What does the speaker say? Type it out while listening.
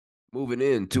Moving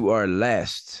into our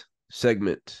last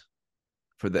segment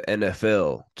for the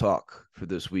NFL talk for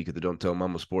this week of the Don't Tell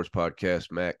Mama Sports Podcast,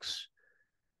 Max.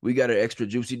 We got our extra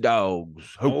juicy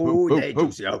dogs. Ho, ho, Oh, ho, yeah, ho,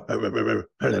 juicy. ho,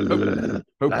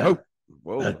 ho.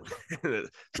 Whoa,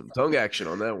 some tongue action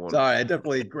on that one. Sorry, I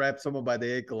definitely grabbed someone by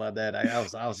the ankle on that.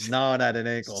 I was gnawing at an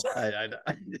ankle.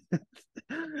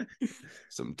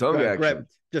 Some tongue action.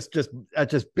 I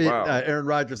just bit Wow, Aaron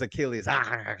Rodgers' Achilles.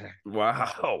 wow,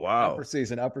 Upper wow.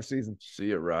 season, upper season.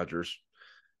 See it, Rogers.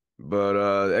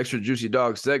 But extra juicy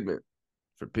dog segment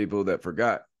for people that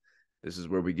forgot. This is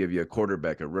where we give you a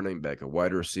quarterback, a running back, a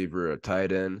wide receiver, a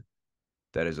tight end.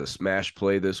 That is a smash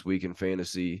play this week in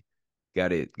fantasy.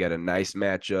 Got a nice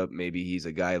matchup. Maybe he's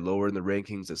a guy lower in the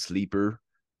rankings, a sleeper.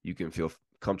 You can feel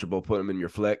comfortable putting him in your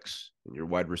flex, in your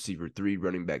wide receiver 3,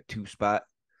 running back 2 spot.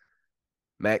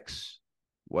 Max,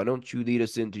 why don't you lead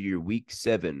us into your week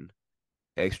 7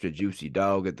 extra juicy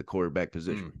dog at the quarterback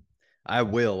position? I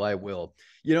will.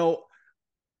 You know,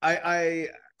 I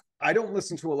don't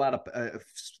listen to a lot of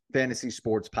fantasy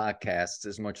sports podcasts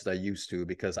as much as I used to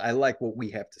because I like what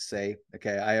we have to say.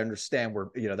 Okay, I understand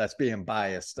that's being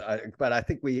biased, but I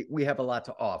think we have a lot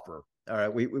to offer. All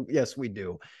right, yes we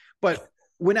do. But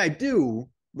when I do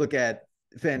look at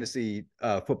fantasy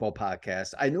football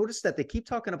podcasts, I notice that they keep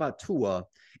talking about Tua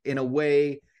in a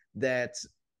way that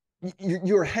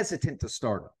you're hesitant to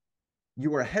start him.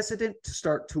 You are hesitant to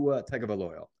start Tua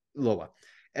Tagovailoa.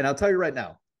 And I'll tell you right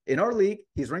now, in our league,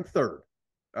 he's ranked third.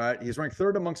 All right. He's ranked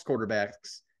third amongst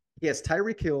quarterbacks. He has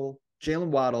Tyreek Hill, Jalen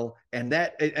Waddle, and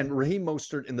Raheem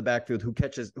Mostert in the backfield who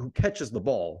catches the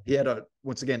ball. He had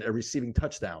once again a receiving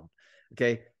touchdown.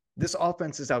 Okay. This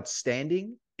offense is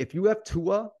outstanding. If you have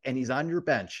Tua and he's on your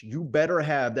bench, you better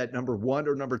have that number 1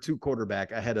 or number 2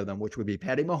 quarterback ahead of them, which would be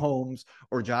Patty Mahomes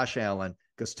or Josh Allen,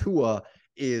 because Tua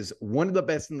is one of the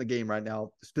best in the game right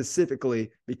now, specifically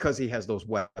because he has those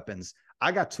weapons.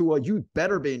 I got Tua. You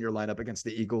better be in your lineup against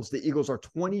the Eagles. The Eagles are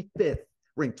 25th,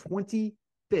 ranked 25th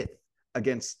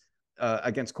against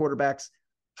quarterbacks.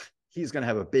 He's going to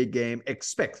have a big game.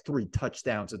 Expect 3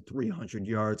 touchdowns and 300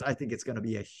 yards. I think it's going to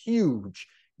be a huge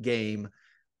game.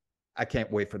 I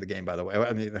can't wait for the game, by the way.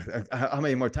 I mean, how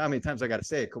many times I got to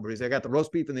say it, Cooper? I got the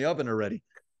roast beef in the oven already.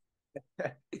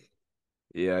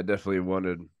 Yeah,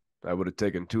 I would have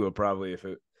taken Tua probably if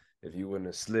you wouldn't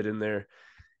have slid in there.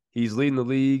 He's leading the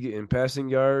league in passing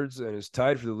yards and is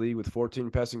tied for the league with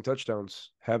 14 passing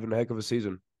touchdowns. Having a heck of a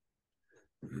season.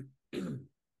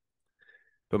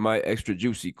 But my extra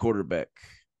juicy quarterback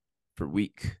for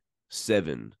week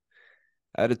 7.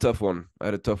 I had a tough one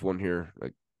here.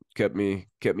 Like kept me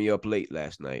up late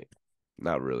last night.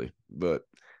 Not really, but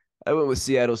I went with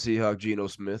Seattle Seahawks Geno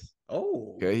Smith.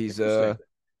 Oh, okay. He's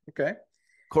okay.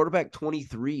 Quarterback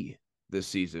 23 this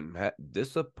season.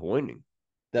 Disappointing.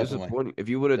 Definitely. Disappointing. If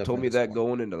you would have told me that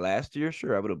going into last year,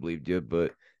 sure, I would have believed you,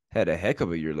 but had a heck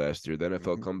of a year last year. The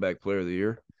NFL Comeback Player of the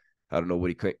Year. I don't know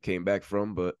what he came back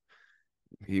from, but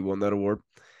he won that award.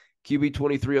 QB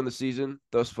 23 on the season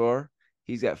thus far.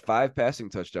 He's got 5 passing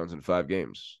touchdowns in 5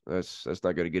 games. That's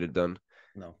not going to get it done.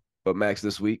 No. But Max,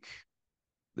 this week,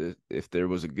 if there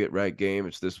was a get right game,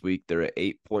 it's this week. They're an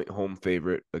 8-point home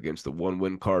favorite against the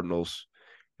 1-win Cardinals.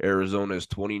 Arizona is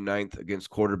 29th against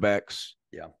quarterbacks.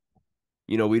 Yeah.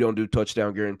 We don't do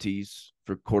touchdown guarantees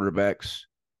for quarterbacks.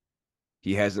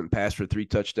 He hasn't passed for 3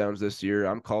 touchdowns this year.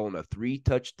 I'm calling a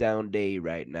 3-touchdown day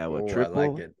right now. I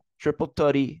like it. Triple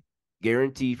tutty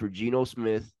guarantee for Geno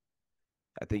Smith.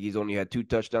 I think he's only had 2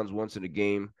 touchdowns once in a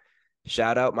game.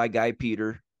 Shout out my guy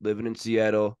Peter, living in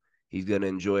Seattle. He's going to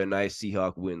enjoy a nice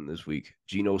Seahawk win this week.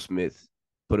 Geno Smith,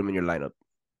 put him in your lineup.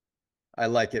 I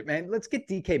like it, man. Let's get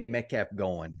DK Metcalf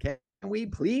going. Can we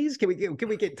please? Can we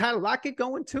get Tyler Lockett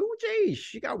going too?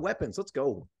 Jeez, you got weapons. Let's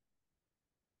go.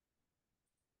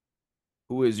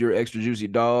 Who is your extra juicy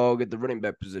dog at the running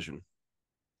back position?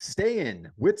 Staying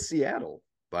with Seattle,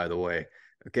 by the way.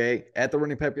 Okay, at the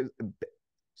running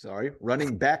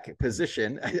back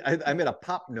position. I made a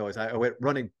pop noise. I went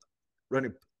running.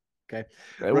 Okay,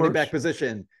 running back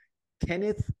position.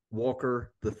 Kenneth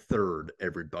Walker III,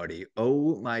 everybody.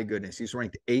 Oh my goodness. He's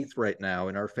ranked 8th right now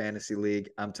in our fantasy league.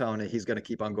 I'm telling you, he's going to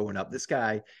keep on going up. This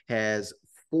guy has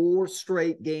 4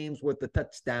 straight games with the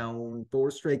touchdown,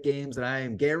 4 straight games. And I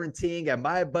am guaranteeing, and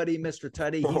my buddy, Mr.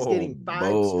 Tutty, he's getting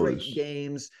 5 straight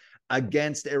games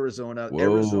against Arizona.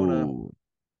 Whoa.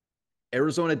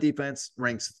 Arizona defense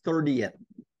ranks 30th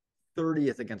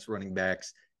against running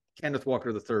backs. Kenneth Walker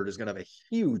III is going to have a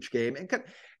huge game. And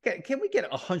can we get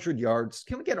 100 yards?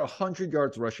 Can we get 100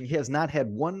 yards rushing? He has not had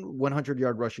one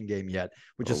 100-yard rushing game yet,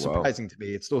 which is surprising to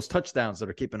me. It's those touchdowns that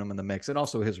are keeping him in the mix, and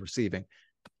also his receiving.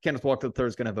 Kenneth Walker III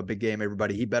is going to have a big game,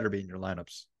 everybody. He better be in your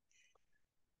lineups.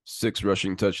 6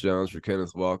 rushing touchdowns for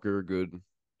Kenneth Walker. Good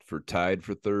for tied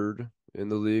for third in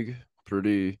the league.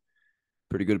 Pretty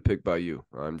good pick by you.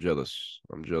 I'm jealous.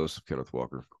 I'm jealous of Kenneth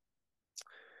Walker.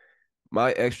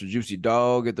 My extra juicy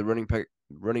dog at the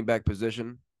running back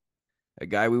position. A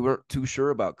guy we weren't too sure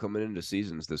about coming into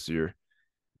seasons this year.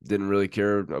 Didn't really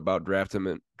care about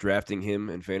drafting him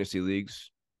in fantasy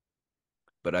leagues.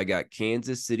 But I got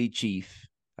Kansas City Chief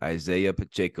Isaiah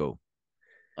Pacheco.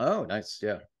 Oh, nice.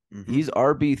 Yeah. He's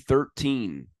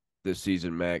RB13 this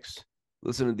season, Max.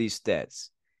 Listen to these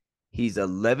stats. He's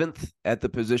 11th at the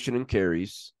position in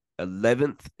carries,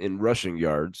 11th in rushing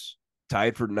yards,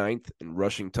 tied for 9th in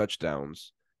rushing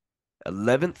touchdowns,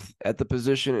 11th at the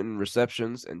position in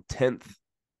receptions, and 10th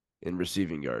in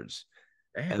receiving yards.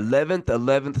 Damn. 11th,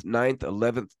 11th, 9th,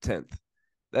 11th, 10th.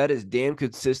 That is damn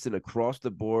consistent across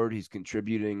the board. He's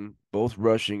contributing both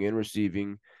rushing and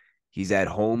receiving. He's at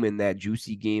home in that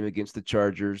juicy game against the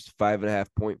Chargers,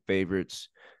 5.5-point favorites.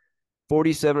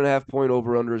 47.5-point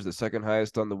over-under is the second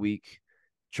highest on the week.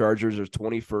 Chargers are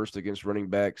 21st against running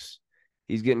backs.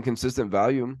 He's getting consistent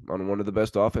value on one of the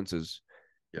best offenses.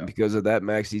 Yeah. And because of that,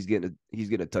 Max, he's getting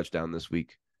a touchdown this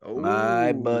week. Oh,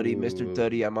 my buddy, Mr.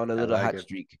 Tutty, I'm on a little hot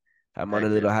streak. I'm on a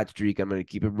little hot streak. I'm going to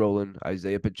keep it rolling.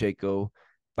 Isaiah Pacheco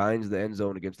finds the end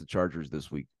zone against the Chargers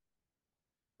this week.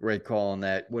 Great call on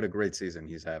that. What a great season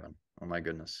he's having. Oh, my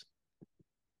goodness.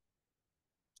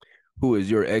 Who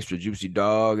is your extra juicy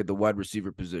dog at the wide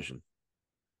receiver position?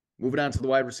 Moving on to the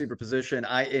wide receiver position,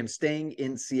 I am staying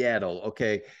in Seattle.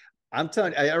 Okay. I'm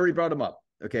telling you, I already brought him up.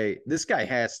 Okay. This guy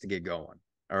has to get going.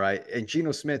 All right. And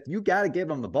Geno Smith, you got to give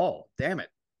him the ball. Damn it.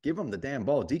 Give him the damn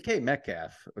ball. DK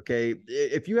Metcalf. Okay.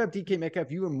 If you have DK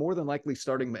Metcalf, you are more than likely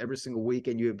starting him every single week,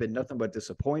 and you have been nothing but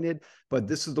disappointed. But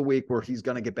this is the week where he's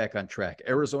going to get back on track.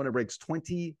 Arizona ranks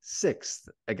 26th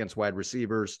against wide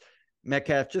receivers.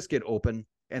 Metcalf, just get open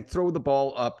and throw the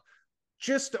ball up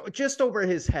just over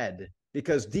his head,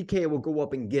 because DK will go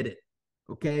up and get it.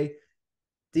 Okay.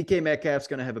 DK Metcalf's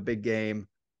going to have a big game.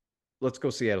 Let's go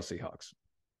Seattle Seahawks.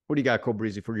 What do you got, Cole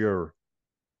Breezy, for your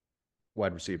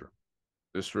wide receiver?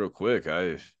 Just real quick,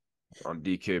 on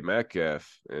DK Metcalf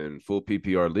in full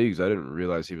PPR leagues, I didn't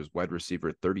realize he was wide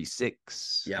receiver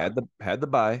 36. Yeah. Had the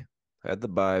bye,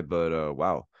 but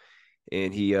wow.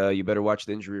 And he you better watch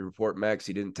the injury report, Max.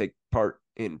 He didn't take part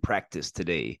in practice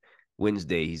today.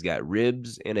 Wednesday, he's got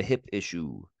ribs and a hip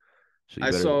issue.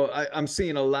 So I'm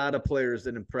seeing a lot of players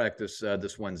that didn't practice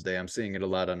this Wednesday. I'm seeing it a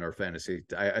lot on our fantasy.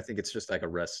 I think it's just like a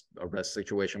rest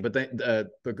situation. But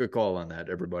good call on that,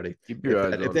 everybody. Keep your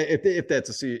eyes on it. If that's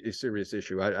a serious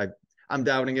issue, I'm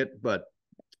doubting it, but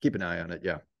keep an eye on it.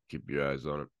 Yeah, keep your eyes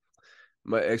on it.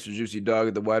 My extra juicy dog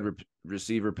at the wide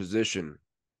receiver position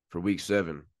for Week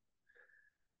 7.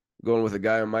 Going with a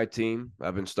guy on my team.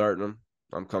 I've been starting him.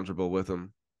 I'm comfortable with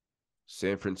him.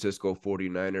 San Francisco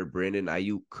 49er Brandon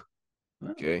Ayuk.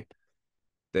 Okay.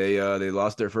 They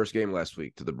lost their first game last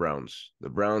week to the Browns. The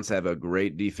Browns have a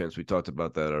great defense. We talked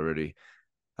about that already.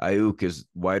 Ayuk is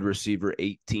wide receiver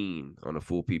 18 on a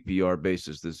full PPR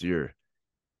basis this year.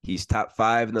 He's top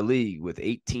 5 in the league with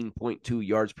 18.2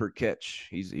 yards per catch.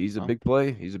 He's a big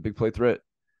play. He's a big play threat.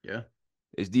 Yeah.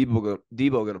 Is Debo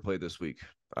going to play this week?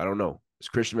 I don't know. Is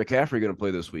Christian McCaffrey going to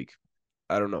play this week?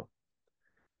 I don't know.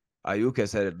 Ayuk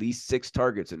has had at least 6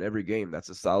 targets in every game. That's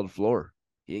a solid floor.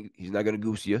 He's not going to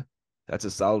goose you. That's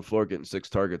a solid floor, getting 6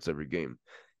 targets every game.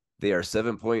 They are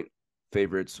 7-point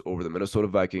favorites over the Minnesota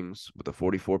Vikings with a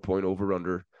 44-point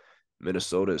over-under.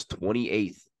 Minnesota is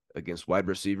 28th against wide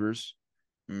receivers.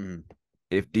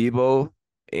 If Debo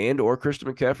and or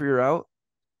Christian McCaffrey are out,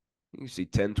 you can see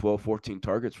 10, 12, 14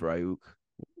 targets for Ayuk.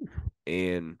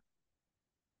 And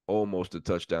almost a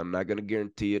touchdown. Not going to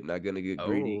guarantee it. Not going to get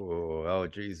greedy. Oh,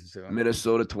 Jesus.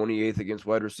 Minnesota 28th against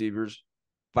wide receivers.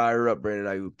 Fire up Brandon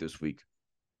Ayuk this week.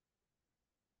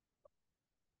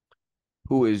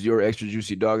 Who is your extra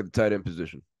juicy dog at the tight end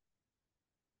position?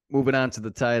 Moving on to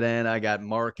the tight end, I got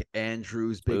Mark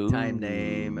Andrews, big time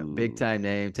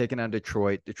name, taking on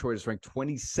Detroit. Detroit is ranked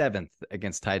 27th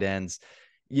against tight ends.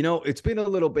 You know, it's been a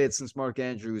little bit since Mark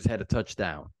Andrews had a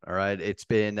touchdown. All right. It's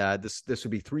been this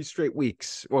would be 3 straight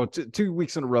weeks. Well, 2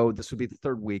 weeks in a row. This would be the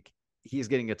 3rd week. He's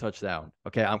getting a touchdown.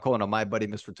 Okay. I'm calling on my buddy,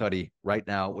 Mr. Tutty, right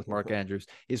now with Mark Andrews.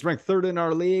 He's ranked 3rd in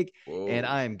our league, and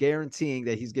I am guaranteeing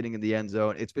that he's getting in the end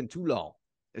zone. It's been too long.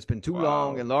 It's been too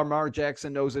long, and Lamar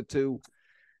Jackson knows it too.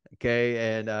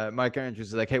 Okay. And Mark Andrews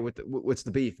is like, hey, what's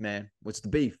the beef, man? What's the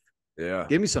beef? Yeah.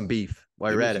 Give me some beef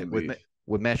while you're at it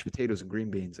with mashed potatoes and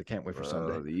green beans. I can't wait for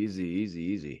Sunday.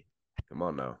 Easy. Come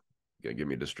on now. You're going to get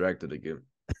me distracted again.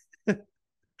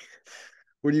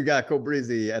 What do you got, Cole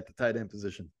Breezy, at the tight end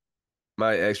position?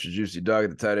 My extra juicy dog at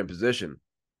the tight end position.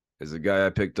 is a guy I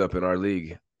picked up in our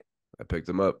league. I picked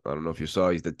him up. I don't know if you saw.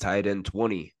 He's the tight end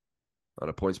 20 on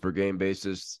a points per game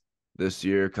basis this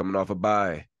year, coming off a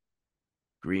bye.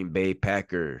 Green Bay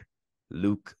Packer,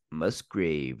 Luke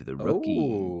Musgrave, the rookie.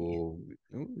 Oh,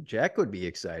 Jack would be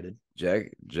excited.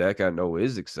 Jack, I know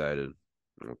is excited.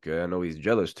 Okay, I know he's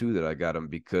jealous too that I got him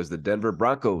because the Denver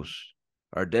Broncos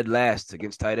are dead last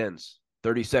against tight ends.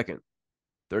 32nd.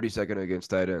 32nd against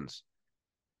tight ends.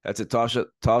 That's a toss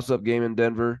up game in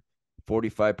Denver.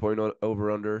 45-point over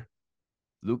under.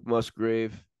 Luke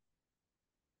Musgrave,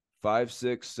 5,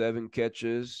 6, 7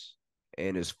 catches,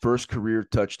 and his first career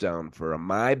touchdown for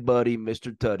my buddy,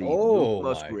 Mr. Tutty, Luke Oh my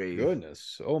Musgrave.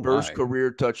 goodness. Oh First my. career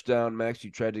touchdown, Max.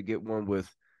 You tried to get one with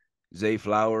Zay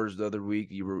Flowers the other week.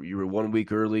 You were 1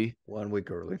 week early. 1 week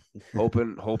early.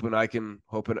 hoping I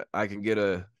can get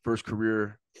a first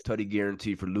career Tutty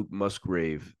guarantee for Luke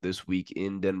Musgrave this week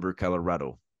in Denver,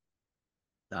 Colorado.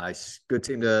 Nice. Good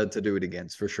team to do it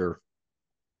against for sure.